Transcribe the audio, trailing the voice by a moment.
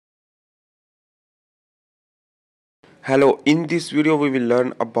Hello, in this video we will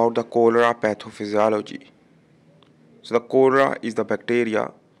learn about the cholera pathophysiology. So the cholera is the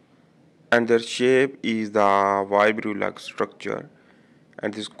bacteria and their shape is the vibrio-like structure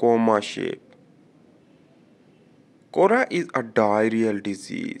and this coma shape. Cholera is a diarrheal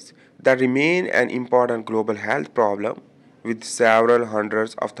disease that remains an important global health problem with several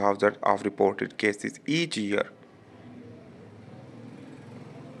hundreds of thousands of reported cases each year.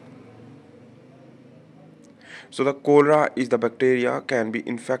 So the cholera is the bacteria can be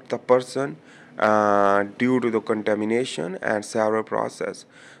infect the person due to the contamination and several process.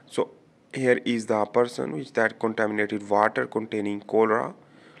 So here is the person which that contaminated water containing cholera.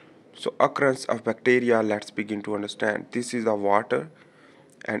 So occurrence of bacteria, let's begin to understand. This is the water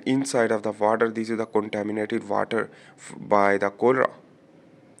and inside of the water this is the contaminated water by the cholera.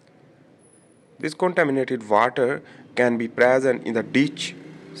 This contaminated water can be present in the ditch,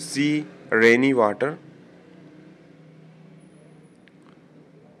 sea, rainy water.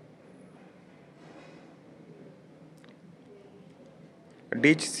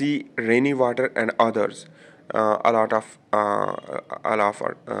 Ditch, sea, rainy water, and others. A lot of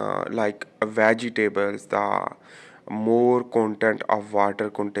like vegetables, the more content of water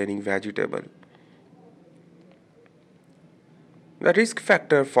containing vegetable. The risk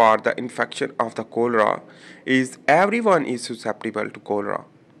factor for the infection of the cholera is everyone is susceptible to cholera.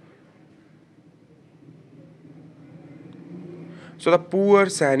 So the poor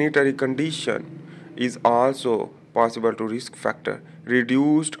sanitary condition is also possible to risk factor.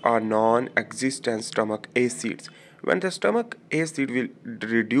 Reduced or non-existent stomach acids. When the stomach acid will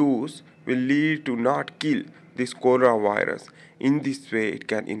reduce, will lead to not kill this cholera virus. In this way, it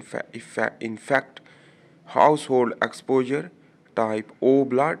can infect household exposure, type O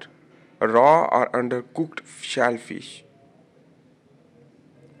blood, raw or undercooked shellfish.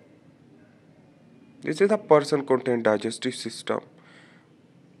 This is the person contained digestive system,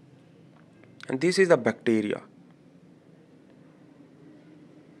 and this is the bacteria.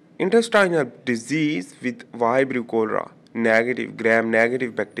 Intestinal disease with Vibrio cholera, negative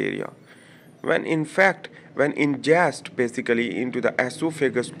gram-negative bacteria. When ingest basically into the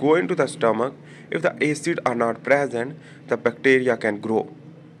esophagus, go into the stomach, if the acid are not present, the bacteria can grow.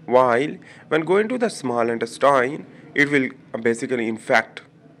 While when going to the small intestine, it will basically infect.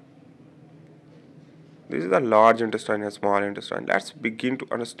 This is the large intestine and small intestine. Let's begin to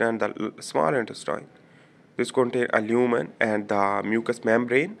understand the small intestine. This contains a lumen and the mucous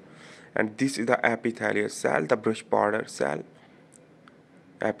membrane, and this is the epithelial cell, the brush border cell,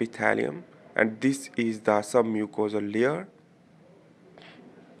 epithelium, and this is the submucosal layer.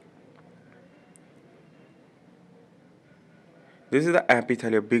 This is the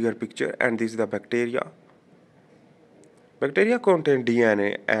epithelial bigger picture, and this is the bacteria. Bacteria contain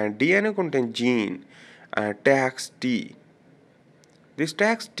DNA, and DNA contain gene, tax T. This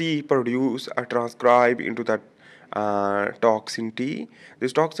tax T produce a transcribe into the toxin T.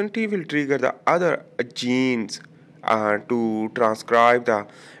 This toxin T will trigger the other genes to transcribe the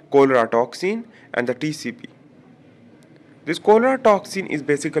cholera toxin and the TCP. This cholera toxin is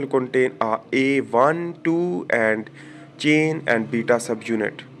basically contain A1, 2 and chain and beta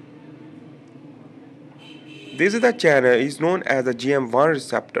subunit. This is the channel is known as the GM1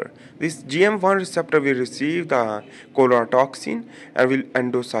 receptor. This GM1 receptor will receive the cholera toxin and will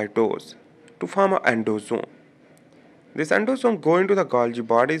endocytose to form an endosome. This endosome go into the Golgi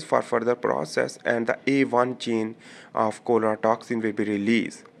bodies for further process and the A1 chain of cholera toxin will be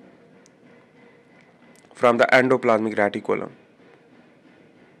released from the endoplasmic reticulum.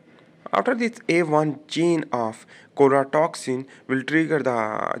 After this A1 chain of cholera toxin will trigger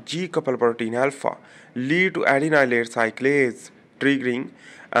the G-coupled protein alpha, lead to adenylate cyclase triggering,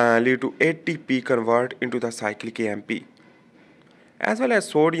 lead to ATP convert into the cyclic AMP. As well as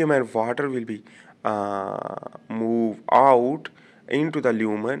sodium and water will be move out into the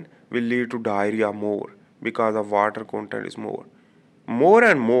lumen will lead to diarrhea more because the water content is more. More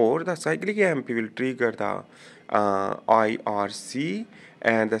and more, the cyclic AMP will trigger the IRC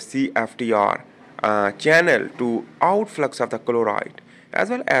and the CFTR channel to outflux of the chloride,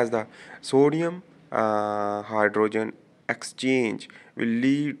 as well as the sodium hydrogen exchange will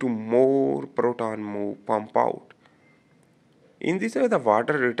lead to more proton move pump out. In this way, the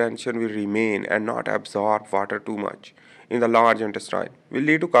water retention will remain and not absorb water too much in the large intestine, will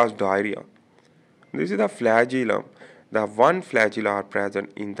lead to cause diarrhea. This is the flagellum. The one flagella are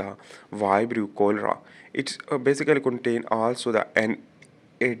present in the Vibrio cholera. It basically contain also the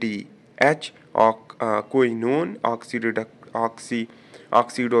NADH quinone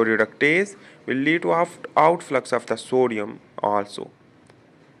oxidoreductase will lead to outflux of the sodium also.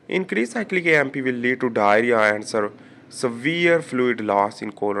 Increased cyclic AMP will lead to diarrhea and severe fluid loss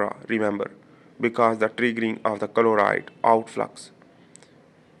in cholera, remember, because the triggering of the chloride outflux.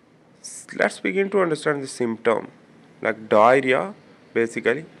 Let's begin to understand the symptom like diarrhea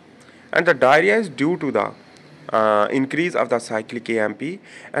basically, and the diarrhea is due to the increase of the cyclic AMP,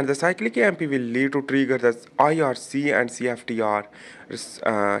 and the cyclic AMP will lead to trigger the IRC and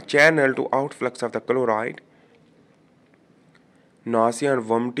CFTR channel to outflux of the chloride, nausea and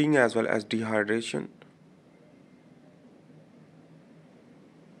vomiting as well as dehydration.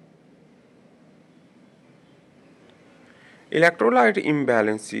 Electrolyte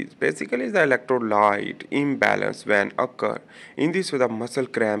imbalances basically the electrolyte imbalance when occur. In this way, the muscle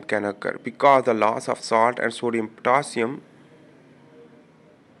cramp can occur because the loss of salt and sodium potassium.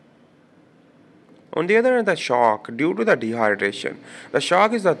 On the other hand, the shock due to the dehydration. The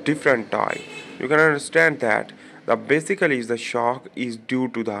shock is a different type. You can understand that the basically is the shock is due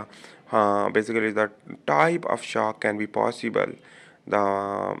to the basically the type of shock can be possible.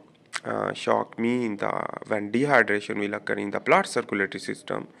 The shock mean the when dehydration will occur in the blood circulatory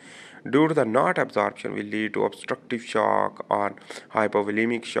system due to the not absorption will lead to obstructive shock or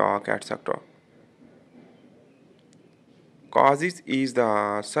hypovolemic shock, etc. Causes is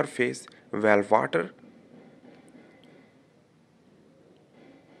the surface well water,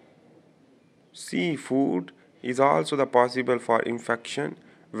 seafood is also the possible for infection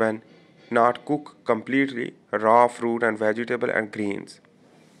when not cooked completely, raw fruit and vegetable and grains.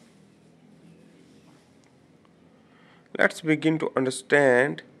 Let's begin to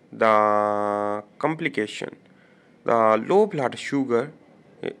understand the complication. The low blood sugar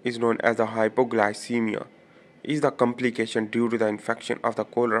is known as the hypoglycemia is the complication due to the infection of the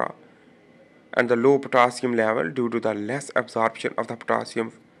cholera, and the low potassium level due to the less absorption of the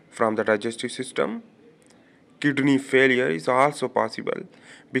potassium from the digestive system. Kidney failure is also possible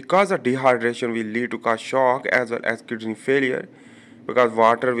because the dehydration will lead to cause shock as well as kidney failure because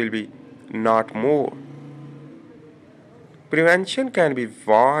water will be not more. Prevention can be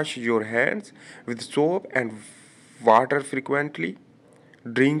wash your hands with soap and water frequently,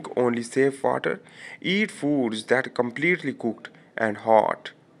 drink only safe water, eat foods that are completely cooked and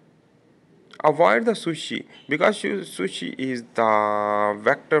hot. Avoid the sushi because sushi is the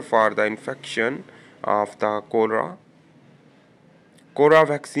vector for the infection of the cholera. Cholera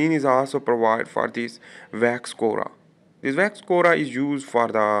vaccine is also provided for this wax cholera. This wax cholera is used for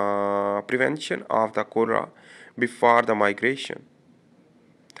the prevention of the cholera before the migration.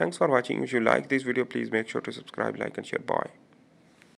 Thanks for watching. If you like this video, please make sure to subscribe, like and share. Bye.